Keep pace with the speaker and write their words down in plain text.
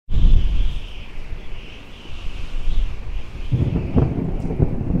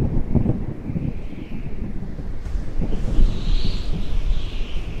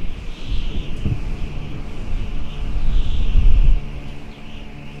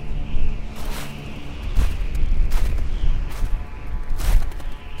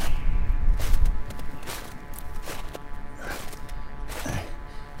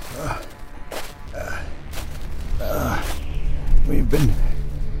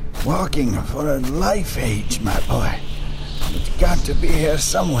walking for a life age, my boy. It's got to be here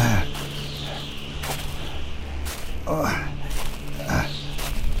somewhere.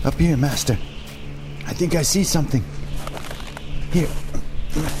 Up here, Master. I think I see something. Here.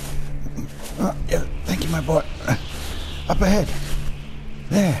 Yeah, thank you, my boy. Up ahead.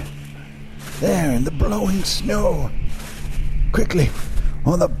 There, in the blowing snow. Quickly,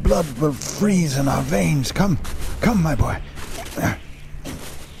 or the blood will freeze in our veins. Come, my boy.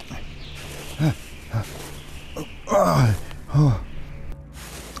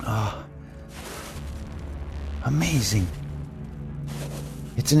 Amazing.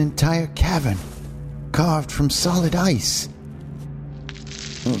 It's an entire cavern, carved from solid ice.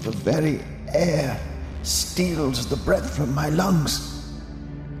 The very air steals the breath from my lungs.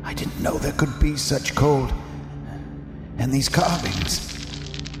 I didn't know there could be such cold. And these carvings,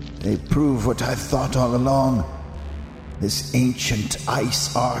 they prove what I've thought all along. This ancient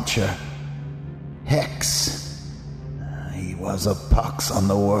ice archer, Hex, he was a pox on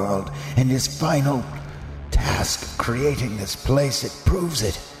the world, and his final task, creating this place, it proves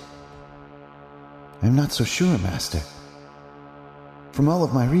it. I'm not so sure, Master. From all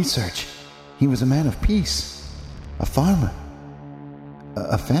of my research, he was a man of peace, a farmer,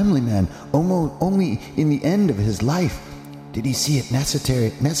 a family man. Only in the end of his life did he see it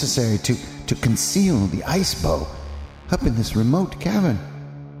necessary to conceal the ice bow up in this remote cavern.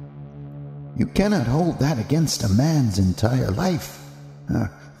 You cannot hold that against a man's entire life.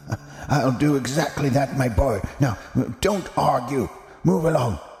 I'll do exactly that, my boy. Now, don't argue. Move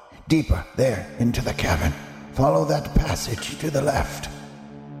along. Deeper, there, into the cavern. Follow that passage to the left.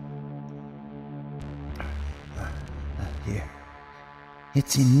 Here.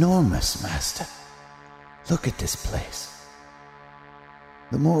 It's enormous, Master. Look at this place.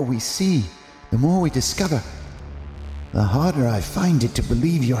 The more we see, the more we discover, the harder I find it to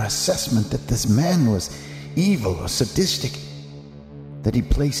believe your assessment that this man was evil or sadistic, that he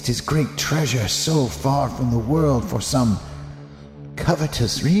placed his great treasure so far from the world for some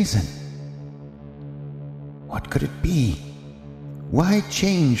covetous reason. What could it be? Why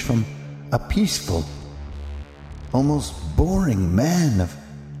change from a peaceful, almost boring man of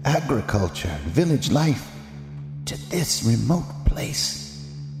agriculture and village life to this remote place?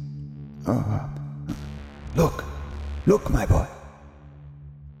 Look, my boy.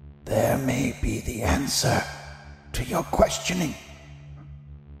 There may be the answer to your questioning.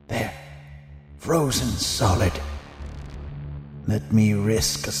 There, frozen solid. Let me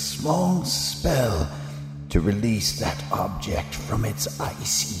risk a small spell to release that object from its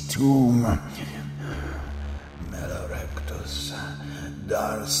icy tomb. Melorectus,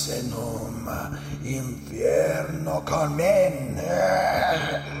 Darsenum, Infierno Carmen.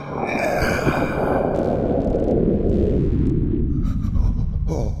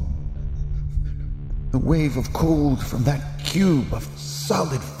 The wave of cold from that cube of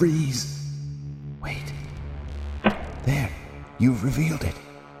solid freeze. Wait. There, you've revealed it.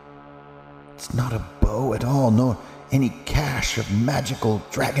 It's not a bow at all, nor any cache of magical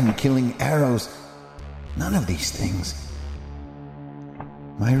dragon-killing arrows. None of these things.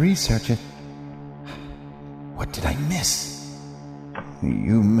 My research... What did I miss?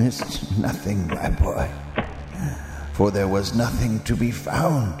 You missed nothing, my boy. For there was nothing to be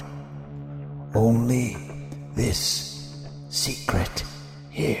found. Only this secret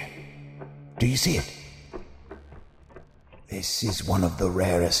here. Do you see it? This is one of the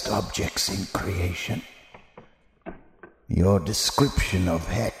rarest objects in creation. Your description of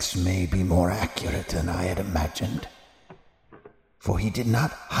Hex may be more accurate than I had imagined. For he did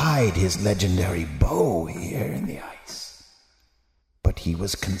not hide his legendary bow here in the ice, but he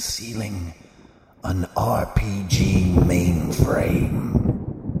was concealing an RPG mainframe.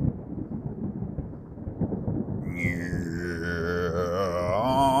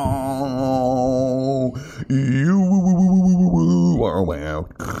 You are well.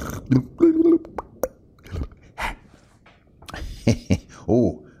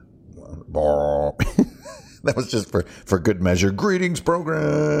 Oh, that was just for good measure. Greetings,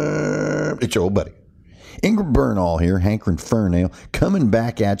 program. It's your old buddy Ingrid Bernal here, hankering Furnail, coming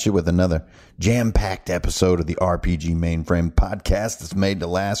back at you with another jam-packed episode of the RPG Mainframe podcast that's made to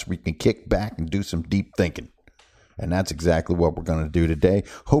last, where you can kick back and do some deep thinking. And that's exactly what we're going to do today.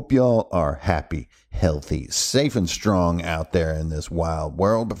 Hope y'all are happy, healthy, safe and strong out there in this wild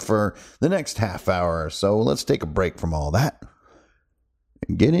world. But for the next half hour or so, let's take a break from all that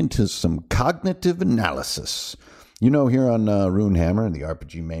and get into some cognitive analysis. You know, here on Runehammer and the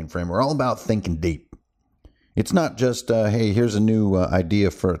RPG Mainframe, we're all about thinking deep. It's not just, hey, here's a new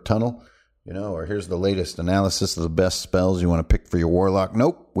idea for a tunnel. Or here's the latest analysis of the best spells you want to pick for your warlock.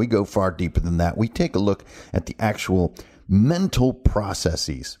 Nope, we go far deeper than that. We take a look at the actual mental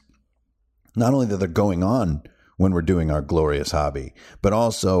processes, not only that are going on when we're doing our glorious hobby, but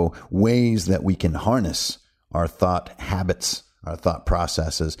also ways that we can harness our thought habits, our thought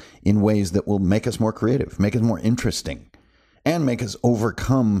processes in ways that will make us more creative, make us more interesting, and make us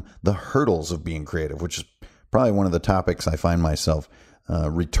overcome the hurdles of being creative, which is probably one of the topics I find myself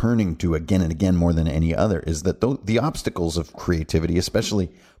returning to again and again more than any other, is that the obstacles of creativity,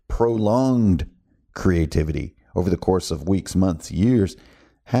 especially prolonged creativity over the course of weeks, months, years,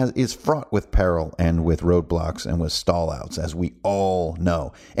 is fraught with peril and with roadblocks and with stallouts, as we all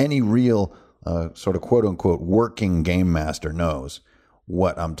know. Any real sort of quote-unquote working game master knows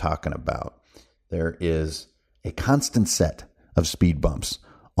what I'm talking about. There is a constant set of speed bumps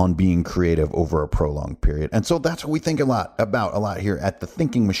on being creative over a prolonged period. And so that's what we think a lot here at the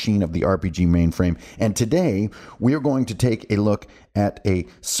Thinking Machine of the RPG Mainframe. And today we are going to take a look at a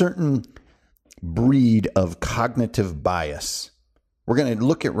certain breed of cognitive bias. We're going to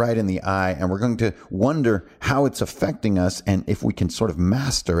look it right in the eye, and we're going to wonder how it's affecting us and if we can sort of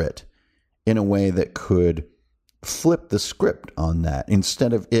master it in a way that could flip the script on that.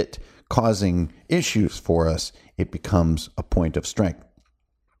 Instead of it causing issues for us, it becomes a point of strength.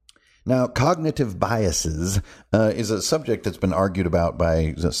 Now, cognitive biases is a subject that's been argued about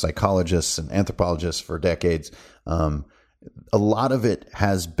by psychologists and anthropologists for decades. A lot of it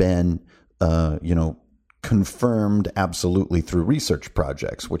has been, confirmed absolutely through research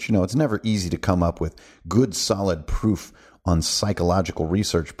projects, which, it's never easy to come up with good, solid proof on psychological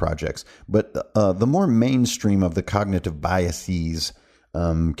research projects. But the more mainstream of the cognitive biases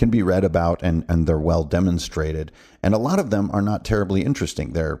can be read about, and they're well demonstrated. And a lot of them are not terribly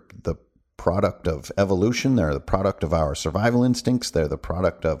interesting. They're the product of evolution. They're the product of our survival instincts. They're the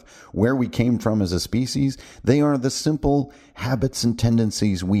product of where we came from as a species. They are the simple habits and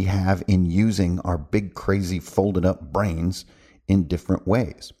tendencies we have in using our big, crazy, folded up brains in different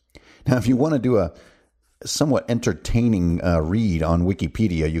ways. Now, if you want to do a somewhat entertaining read on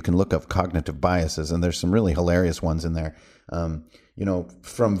Wikipedia, you can look up cognitive biases, and there's some really hilarious ones in there.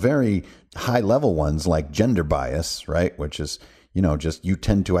 From very high level ones like gender bias, right? Which is, just you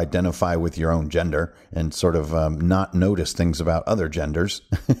tend to identify with your own gender and sort of not notice things about other genders,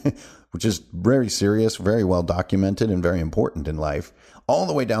 which is very serious, very well documented, and very important in life, all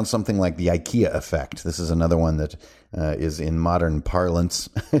the way down something like the IKEA effect. This is another one that is in modern parlance.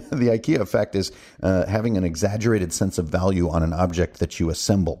 The IKEA effect is having an exaggerated sense of value on an object that you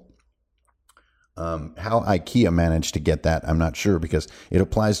assemble. How IKEA managed to get that, I'm not sure, because it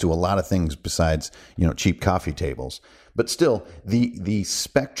applies to a lot of things besides, cheap coffee tables. But still, the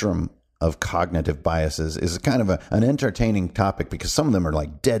spectrum of cognitive biases is kind of an entertaining topic, because some of them are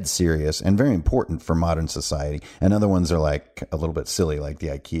like dead serious and very important for modern society. And other ones are like a little bit silly, like the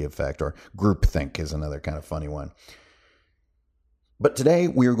IKEA effect, or groupthink is another kind of funny one. But today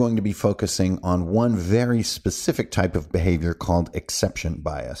we are going to be focusing on one very specific type of behavior called exception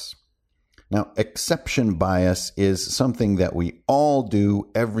bias. Now, exception bias is something that we all do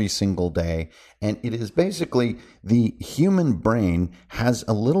every single day, and it is basically the human brain has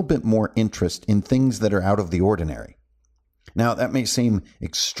a little bit more interest in things that are out of the ordinary. Now, that may seem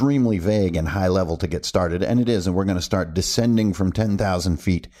extremely vague and high level to get started, and it is, and we're going to start descending from 10,000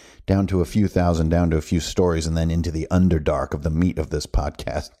 feet down to a few thousand, down to a few stories, and then into the underdark of the meat of this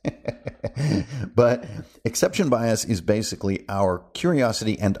podcast. But exception bias is basically our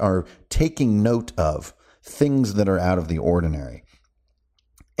curiosity and our taking note of things that are out of the ordinary.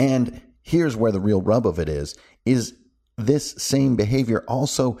 And here's where the real rub of it is this same behavior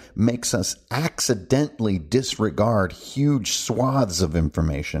also makes us accidentally disregard huge swaths of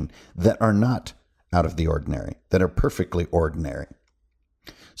information that are not out of the ordinary, that are perfectly ordinary.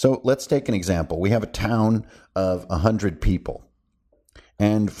 So let's take an example. We have a town of 100 people.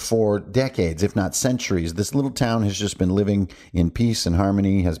 And for decades, if not centuries, this little town has just been living in peace and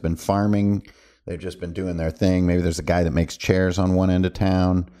harmony, has been farming. They've just been doing their thing. Maybe there's a guy that makes chairs on one end of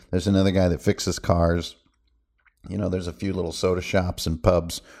town. There's another guy that fixes cars. There's a few little soda shops and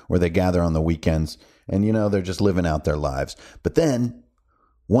pubs where they gather on the weekends, and, they're just living out their lives. But then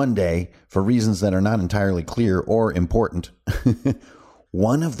one day, for reasons that are not entirely clear or important,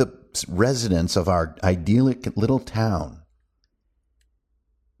 one of the residents of our idyllic little town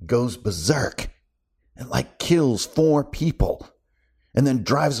goes berserk and kills 4 people. And then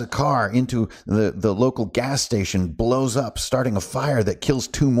drives a car into the local gas station, blows up, starting a fire that kills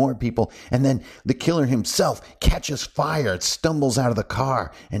 2 more people. And then the killer himself catches fire, stumbles out of the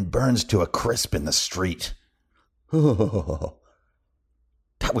car, and burns to a crisp in the street.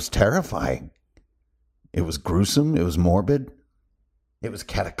 That was terrifying. It was gruesome. It was morbid. It was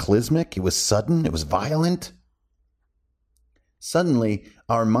cataclysmic. It was sudden. It was violent. Suddenly,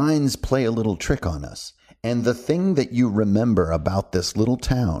 our minds play a little trick on us. And the thing that you remember about this little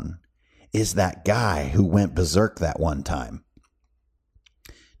town is that guy who went berserk that one time.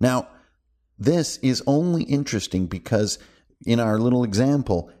 Now, this is only interesting because in our little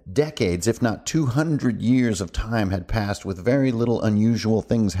example, decades, if not 200 years of time had passed with very little unusual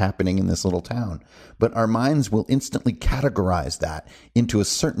things happening in this little town. But our minds will instantly categorize that into a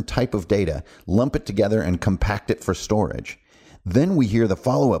certain type of data, lump it together, and compact it for storage. Then we hear the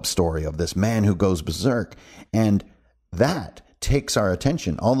follow-up story of this man who goes berserk, and that takes our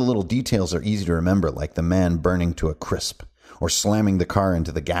attention. All the little details are easy to remember, like the man burning to a crisp or slamming the car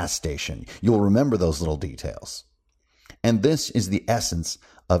into the gas station. You'll remember those little details. And this is the essence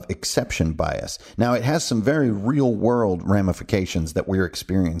of exception bias. Now, it has some very real-world ramifications that we're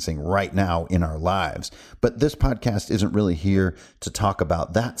experiencing right now in our lives, but this podcast isn't really here to talk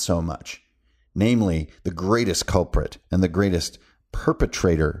about that so much. Namely, the greatest culprit and the greatest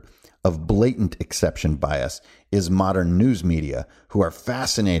perpetrator of blatant exception bias is modern news media, who are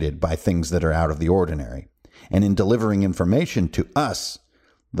fascinated by things that are out of the ordinary. And in delivering information to us,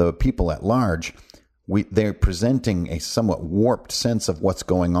 the people at large, they're presenting a somewhat warped sense of what's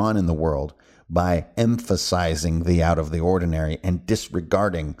going on in the world by emphasizing the out of the ordinary and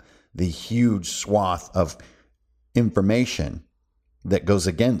disregarding the huge swath of information that goes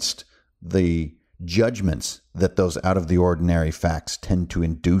against the judgments that those out of the ordinary facts tend to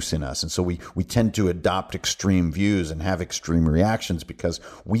induce in us. And so we tend to adopt extreme views and have extreme reactions because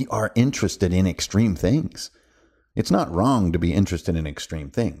we are interested in extreme things. It's not wrong to be interested in extreme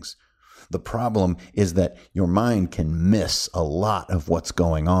things. The problem is that your mind can miss a lot of what's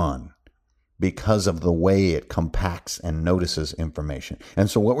going on because of the way it compacts and notices information. And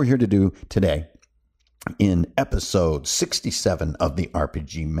so what we're here to do today in episode 67 of the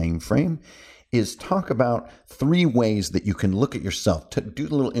RPG Mainframe is talk about 3 ways that you can look at yourself, to do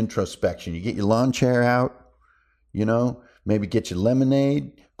a little introspection. You get your lawn chair out, maybe get your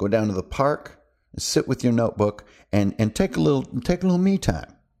lemonade, go down to the park, sit with your notebook and take a little me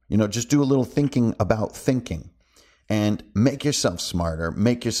time. Just do a little thinking about thinking and make yourself smarter,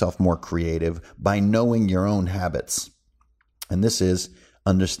 make yourself more creative by knowing your own habits. And this is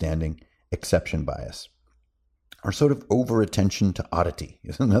understanding exception bias, or sort of over-attention to oddity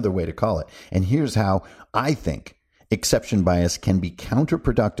is another way to call it. And here's how I think exception bias can be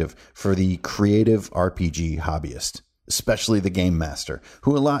counterproductive for the creative RPG hobbyist, especially the game master,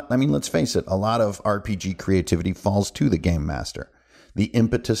 who let's face it, a lot of RPG creativity falls to the game master. The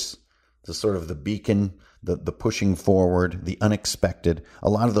impetus, the sort of the beacon, the pushing forward, the unexpected, a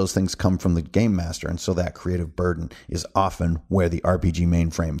lot of those things come from the game master. And so that creative burden is often where the RPG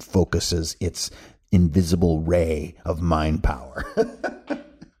Mainframe focuses its invisible ray of mind power.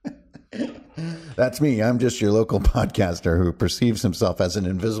 That's me. I'm just your local podcaster who perceives himself as an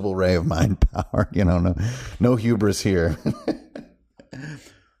invisible ray of mind power. No hubris here.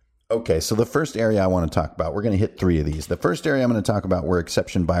 Okay, so the first area I want to talk about, we're going to hit 3 of these. The first area I'm going to talk about where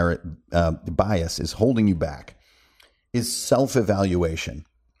exception bias is holding you back is self-evaluation.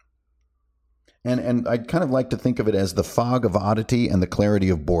 And I'd kind of like to think of it as the fog of oddity and the clarity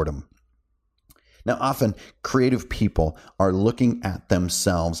of boredom. Now, often creative people are looking at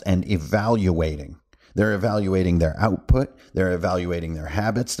themselves and evaluating. They're evaluating their output. They're evaluating their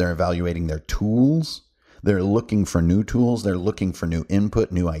habits. They're evaluating their tools. They're looking for new tools. They're looking for new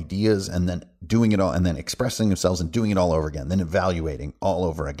input, new ideas, and then doing it all, and then expressing themselves and doing it all over again, then evaluating all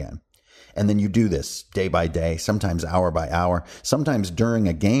over again. And then you do this day by day, sometimes hour by hour, sometimes during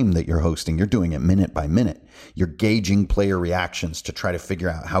a game that you're hosting, you're doing it minute by minute. You're gauging player reactions to try to figure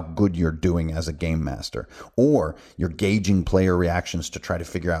out how good you're doing as a game master. Or you're gauging player reactions to try to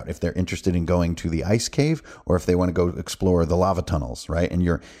figure out if they're interested in going to the ice cave or if they want to go explore the lava tunnels, right? And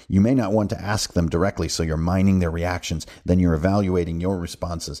you may not want to ask them directly, so you're mining their reactions, then you're evaluating your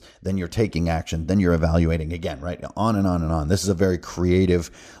responses, then you're taking action, then you're evaluating again, right? On and on and on. This is a very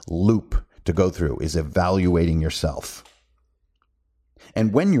creative loop to go through, is evaluating yourself.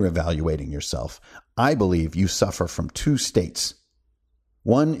 And when you're evaluating yourself, I believe you suffer from 2 states.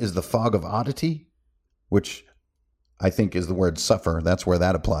 One is the fog of oddity, which I think is the word suffer. That's where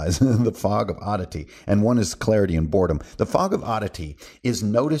that applies, the fog of oddity. And one is clarity and boredom. The fog of oddity is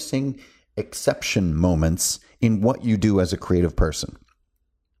noticing exception moments in what you do as a creative person.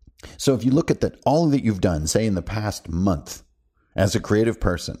 So if you look at all that you've done, say in the past month as a creative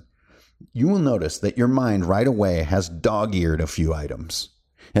person, you will notice that your mind right away has dog-eared a few items.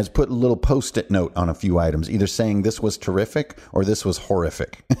 has put a little post-it note on a few items, either saying this was terrific or this was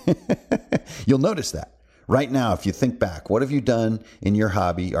horrific. You'll notice that. Right now, if you think back, what have you done in your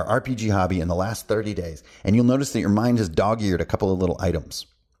hobby or RPG hobby in the last 30 days? And you'll notice that your mind has dog-eared a couple of little items.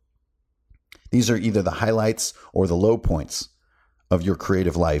 These are either the highlights or the low points of your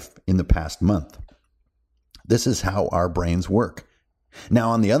creative life in the past month. This is how our brains work. Now,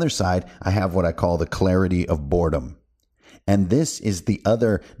 on the other side, I have what I call the clarity of boredom. And this is the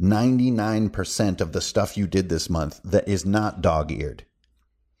other 99% of the stuff you did this month that is not dog-eared.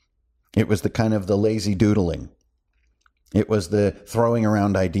 It was the kind of the lazy doodling. It was the throwing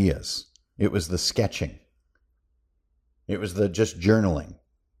around ideas. It was the sketching. It was the just journaling.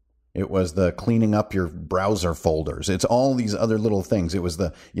 It was the cleaning up your browser folders. It's all these other little things. It was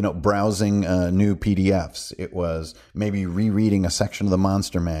the, browsing new PDFs. It was maybe rereading a section of the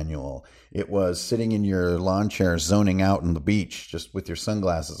Monster Manual. It was sitting in your lawn chair, zoning out on the beach, just with your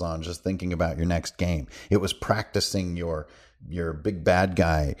sunglasses on, just thinking about your next game. It was practicing your big bad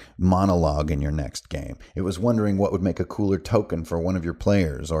guy monologue in your next game. It was wondering what would make a cooler token for one of your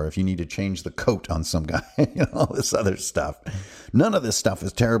players, or if you need to change the coat on some guy, all this other stuff. None of this stuff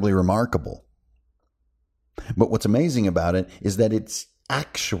is terribly remarkable. But what's amazing about it is that it's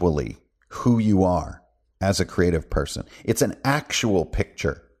actually who you are as a creative person. It's an actual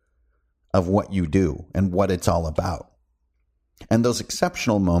picture of what you do and what it's all about. And those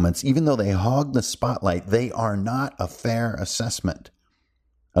exceptional moments, even though they hog the spotlight, they are not a fair assessment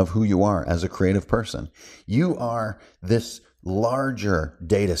of who you are as a creative person. You are this larger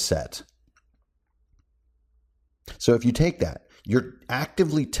data set. So if you take that, you're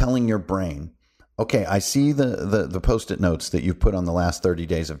actively telling your brain, okay, I see the Post-it notes that you've put on the last 30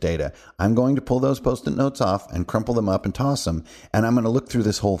 days of data. I'm going to pull those Post-it notes off and crumple them up and toss them, and I'm going to look through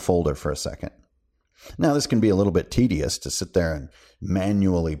this whole folder for a second. Now, this can be a little bit tedious to sit there and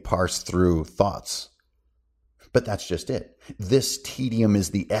manually parse through thoughts, but that's just it. This tedium is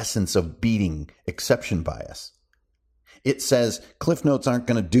the essence of beating exception bias. It says, Cliff Notes aren't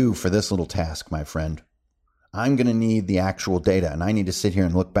going to do for this little task, my friend. I'm going to need the actual data, and I need to sit here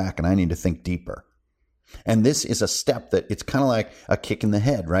and look back, and I need to think deeper. And this is a step that it's kind of like a kick in the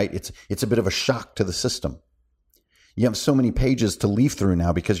head, right? It's a bit of a shock to the system. You have so many pages to leaf through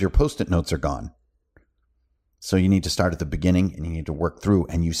now because your Post-it notes are gone. So you need to start at the beginning and you need to work through,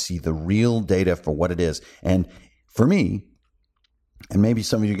 and you see the real data for what it is. And for me, and maybe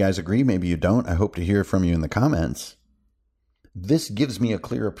some of you guys agree, maybe you don't, I hope to hear from you in the comments. This gives me a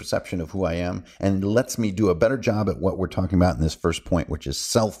clearer perception of who I am and lets me do a better job at what we're talking about in this first point, which is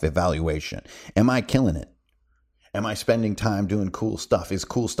self-evaluation. Am I killing it? Am I spending time doing cool stuff? Is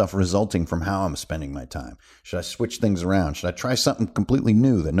cool stuff resulting from how I'm spending my time? Should I switch things around? Should I try something completely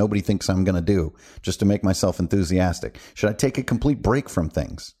new that nobody thinks I'm going to do just to make myself enthusiastic? Should I take a complete break from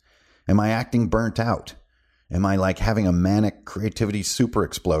things? Am I acting burnt out? Am I like having a manic creativity super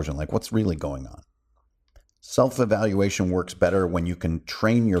explosion? Like, what's really going on? Self-evaluation works better when you can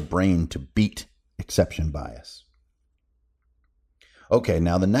train your brain to beat exception bias. Okay,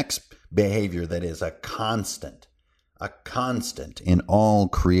 now the next behavior that is a constant in all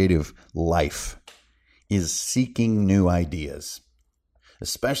creative life is seeking new ideas,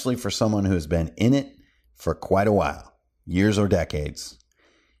 especially for someone who has been in it for quite a while, years or decades.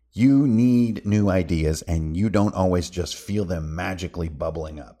 You need new ideas, and you don't always just feel them magically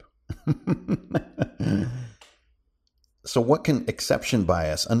bubbling up. So what can exception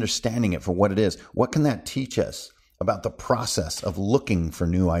bias, understanding it for what it is, what can that teach us about the process of looking for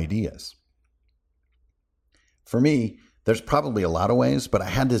new ideas? For me, there's probably a lot of ways, but I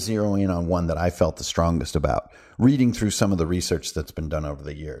had to zero in on one that I felt the strongest about, reading through some of the research that's been done over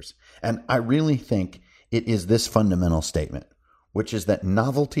the years. And I really think it is this fundamental statement, which is that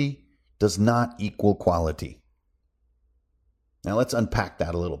novelty does not equal quality. Now let's unpack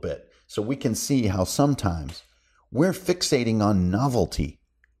that a little bit so we can see how sometimes we're fixating on novelty,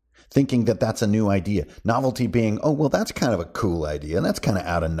 thinking that that's a new idea. Novelty being, oh, well, that's kind of a cool idea. That's kind of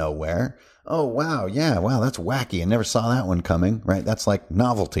out of nowhere. Oh, wow. Yeah. Wow. That's wacky. I never saw that one coming, right? That's like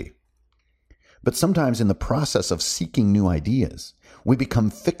novelty. But sometimes in the process of seeking new ideas, we become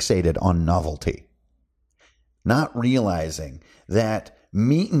fixated on novelty, not realizing that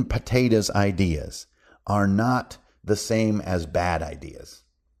meat and potatoes ideas are not the same as bad ideas.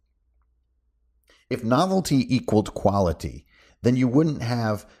 If novelty equaled quality, then you wouldn't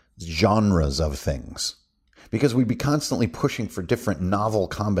have genres of things, because we'd be constantly pushing for different novel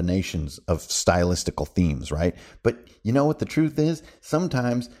combinations of stylistical themes, right? But you know what the truth is?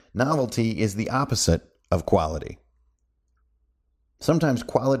 Sometimes novelty is the opposite of quality. Sometimes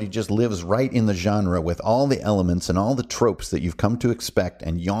quality just lives right in the genre with all the elements and all the tropes that you've come to expect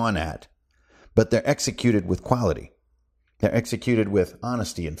and yawn at, but they're executed with quality. They're executed with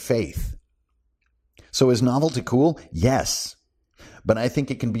honesty and faith. So is novelty cool? Yes. But I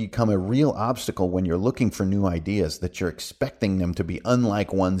think it can become a real obstacle when you're looking for new ideas that you're expecting them to be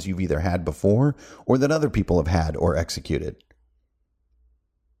unlike ones you've either had before or that other people have had or executed.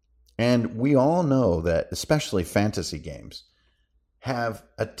 And we all know that, especially fantasy games, have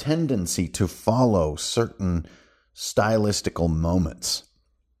a tendency to follow certain stylistical moments.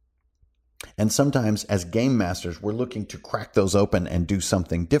 And sometimes as game masters, we're looking to crack those open and do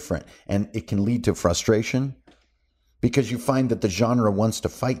something different. And it can lead to frustration because you find that the genre wants to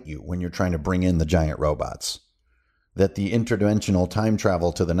fight you when you're trying to bring in the giant robots. That the interdimensional time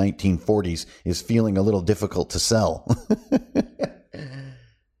travel to the 1940s is feeling a little difficult to sell.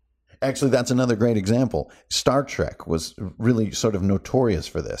 Actually, that's another great example. Star Trek was really sort of notorious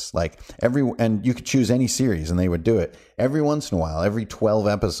for this. And you could choose any series and they would do it. Every once in a while, every 12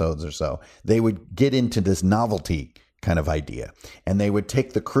 episodes or so, they would get into this novelty kind of idea. And they would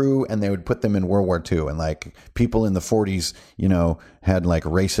take the crew and they would put them in World War II. And people in the 40s, had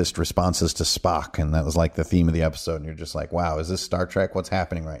racist responses to Spock. And that was the theme of the episode. And you're just like, wow, is this Star Trek? What's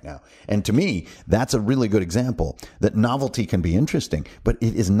happening right now? And to me, that's a really good example that novelty can be interesting, but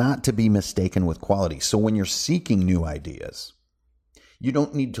it is not to be mistaken with quality. So when you're seeking new ideas, you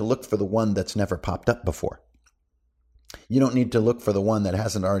don't need to look for the one that's never popped up before. You don't need to look for the one that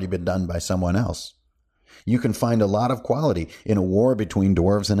hasn't already been done by someone else. You can find a lot of quality in a war between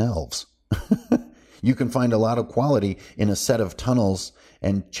dwarves and elves. You can find a lot of quality in a set of tunnels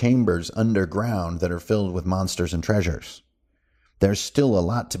and chambers underground that are filled with monsters and treasures. There's still a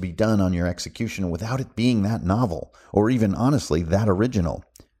lot to be done on your execution without it being that novel, or even, honestly, that original.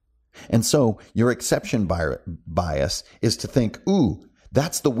 And so your exception bias is to think, ooh,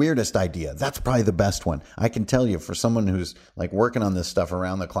 that's the weirdest idea. That's probably the best one. I can tell you, for someone who's working on this stuff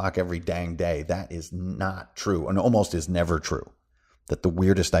around the clock every dang day, that is not true, and almost is never true, that the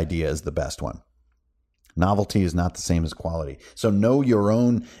weirdest idea is the best one. Novelty is not the same as quality. So know your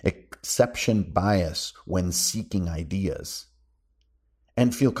own exception bias when seeking ideas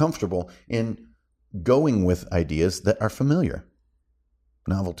and feel comfortable in going with ideas that are familiar.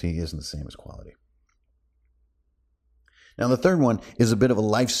 Novelty isn't the same as quality. Now, the third one is a bit of a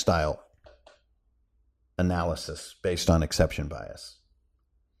lifestyle analysis based on exception bias.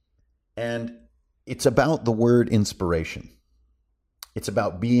 And it's about the word inspiration. It's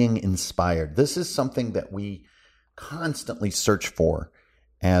about being inspired. This is something that we constantly search for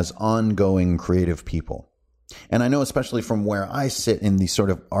as ongoing creative people. And I know, especially from where I sit in the sort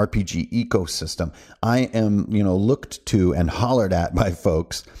of RPG ecosystem, I am, looked to and hollered at by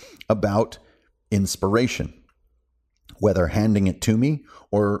folks about inspiration, whether handing it to me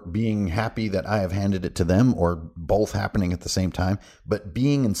or being happy that I have handed it to them, or both happening at the same time. But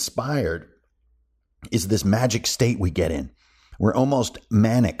being inspired is this magic state we get in. We're almost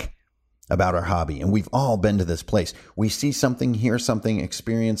manic about our hobby, and we've all been to this place. We see something, hear something,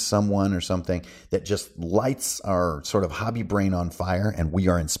 experience someone or something that just lights our sort of hobby brain on fire, and we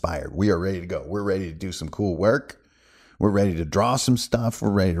are inspired. We are ready to go. We're ready to do some cool work. We're ready to draw some stuff.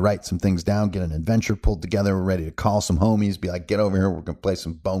 We're ready to write some things down, get an adventure pulled together. We're ready to call some homies, be like, get over here. We're going to play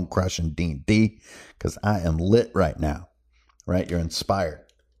some bone crushing D&D because I am lit right now, right? You're inspired.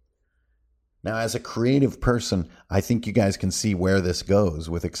 Now, as a creative person, I think you guys can see where this goes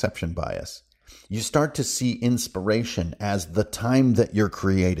with exception bias. You start to see inspiration as the time that you're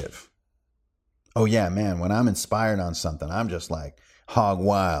creative. Oh yeah, man, when I'm inspired on something, I'm just hog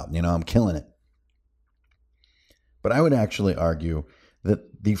wild, I'm killing it. But I would actually argue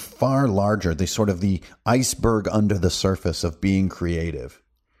that the far larger, the iceberg under the surface of being creative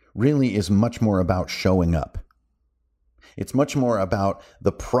really is much more about showing up. It's much more about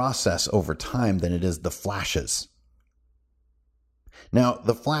the process over time than it is the flashes. Now,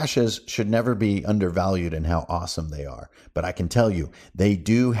 the flashes should never be undervalued in how awesome they are. But I can tell you, they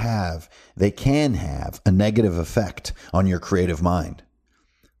can have a negative effect on your creative mind.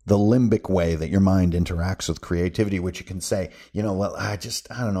 The limbic way that your mind interacts with creativity, which you can say, I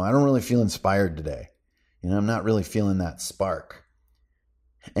don't know, I don't really feel inspired today. I'm not really feeling that spark.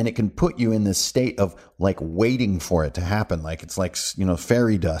 And it can put you in this state of waiting for it to happen. It's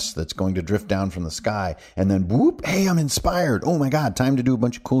fairy dust that's going to drift down from the sky. And then whoop, hey, I'm inspired. Oh my God, time to do a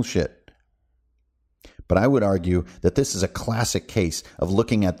bunch of cool shit. But I would argue that this is a classic case of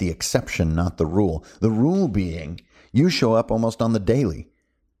looking at the exception, not the rule. The rule being you show up almost on the daily.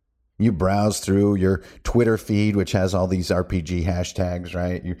 You browse through your Twitter feed, which has all these RPG hashtags,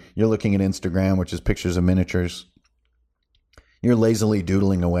 right? You're looking at Instagram, which is pictures of miniatures. You're lazily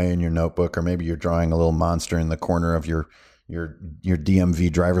doodling away in your notebook, or maybe you're drawing a little monster in the corner of your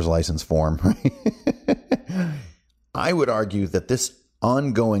DMV driver's license form. I would argue that this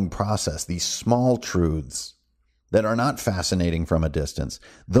ongoing process, these small truths that are not fascinating from a distance,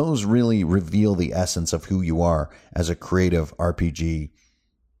 those really reveal the essence of who you are as a creative RPG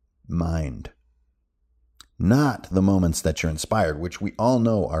mind. Not the moments that you're inspired, which we all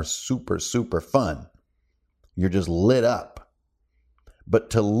know are super, super fun. You're just lit up.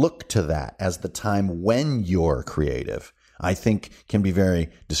 But to look to that as the time when you're creative, I think can be very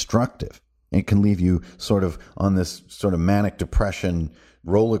destructive. It can leave you sort of on this sort of manic depression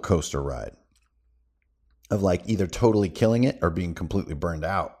roller coaster ride of like either totally killing it or being completely burned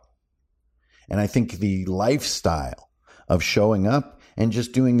out. And I think the lifestyle of showing up and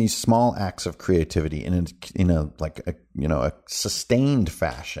just doing these small acts of creativity in a sustained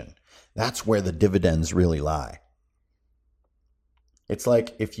fashion, that's where the dividends really lie. It's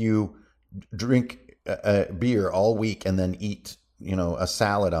like if you drink a beer all week and then eat, a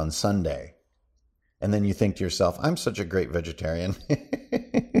salad on Sunday, and then you think to yourself, I'm such a great vegetarian.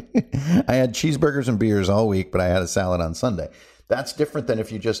 I had cheeseburgers and beers all week, but I had a salad on Sunday. That's different than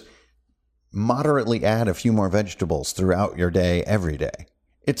if you just moderately add a few more vegetables throughout your day every day.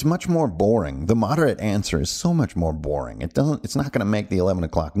 It's much more boring. The moderate answer is so much more boring. It's not going to make the 11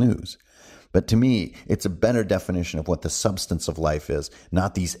 o'clock news. But to me, it's a better definition of what the substance of life is,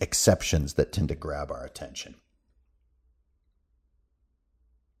 not these exceptions that tend to grab our attention.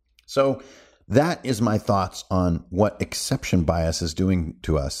 So that is my thoughts on what exception bias is doing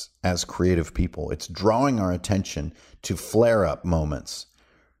to us as creative people. It's drawing our attention to flare-up moments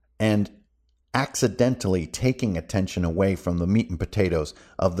and accidentally taking attention away from the meat and potatoes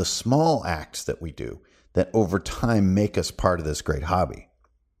of the small acts that we do that over time make us part of this great hobby.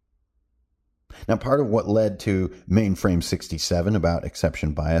 Now, part of what led to Mainframe 67 about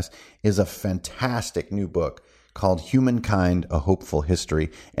exception bias is a fantastic new book called Humankind, A Hopeful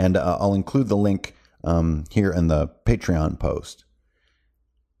History. And I'll include the link here in the Patreon post.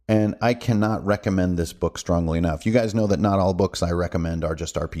 And I cannot recommend this book strongly enough. You guys know that not all books I recommend are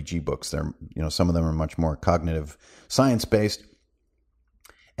just RPG books. They're, some of them are much more cognitive science-based.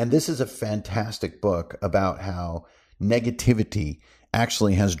 And this is a fantastic book about how negativity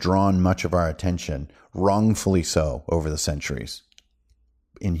actually has drawn much of our attention, wrongfully so, over the centuries.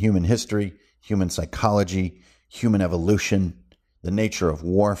 In human history, human psychology, human evolution, the nature of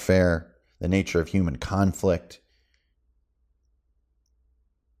warfare, the nature of human conflict.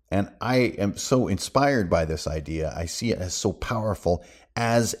 And I am so inspired by this idea. I see it as so powerful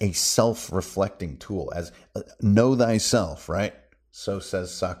as a self-reflecting tool, as know thyself, right? So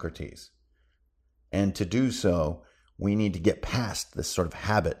says Socrates. And to do so, we need to get past this sort of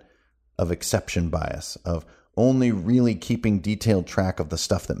habit of exception bias, of only really keeping detailed track of the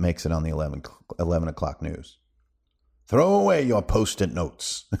stuff that makes it on the 11 o'clock news. Throw away your Post-it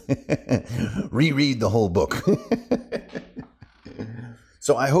notes. Reread the whole book.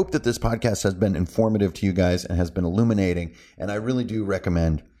 So I hope that this podcast has been informative to you guys and has been illuminating. And I really do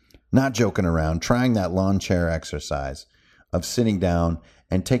recommend not joking around, trying that lawn chair exercise of sitting down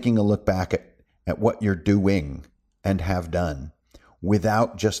and taking a look back at what you're doing and have done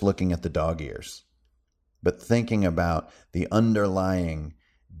without just looking at the dog ears, but thinking about the underlying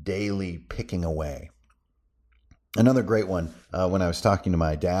daily picking away. Another great one, when I was talking to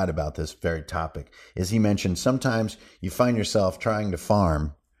my dad about this very topic, is he mentioned sometimes you find yourself trying to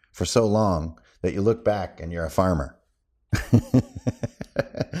farm for so long that you look back and you're a farmer.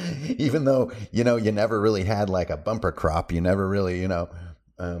 Even though, you never really had like a bumper crop, you never really,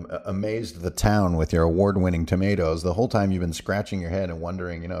 amazed the town with your award-winning tomatoes. The whole time you've been scratching your head and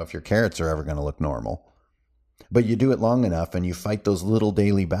wondering, if your carrots are ever going to look normal. But you do it long enough and you fight those little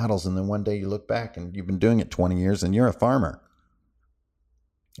daily battles, and then one day you look back and you've been doing it 20 years and you're a farmer.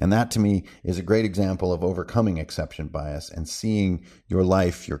 And that to me is a great example of overcoming exception bias and seeing your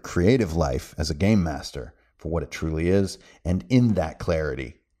life, your creative life, as a game master for what it truly is. And in that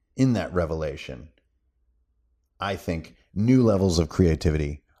clarity, in that revelation, I think new levels of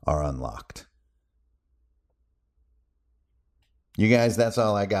creativity are unlocked. You guys, that's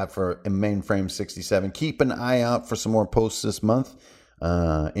all I got for Mainframe 67. Keep an eye out for some more posts this month.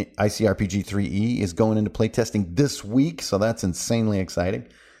 ICRPG 3E is going into playtesting this week, so that's insanely exciting.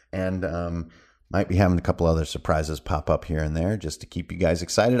 And might be having a couple other surprises pop up here and there just to keep you guys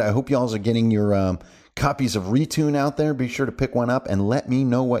excited. I hope you all are getting your copies of Retune out there. Be sure to pick one up and let me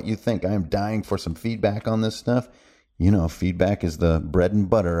know what you think. I am dying for some feedback on this stuff. Feedback is the bread and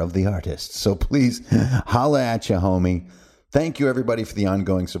butter of the artist. So please holla at you, homie. Thank you, everybody, for the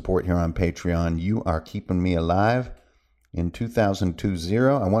ongoing support here on Patreon. You are keeping me alive, in 2020.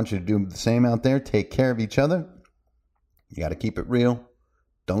 I want you to do the same out there. Take care of each other. You got to keep it real.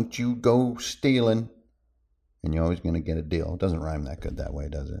 Don't you go stealing. And you're always going to get a deal. It doesn't rhyme that good that way,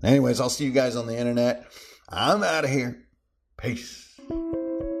 does it? Anyways, I'll see you guys on the internet. I'm out of here. Peace.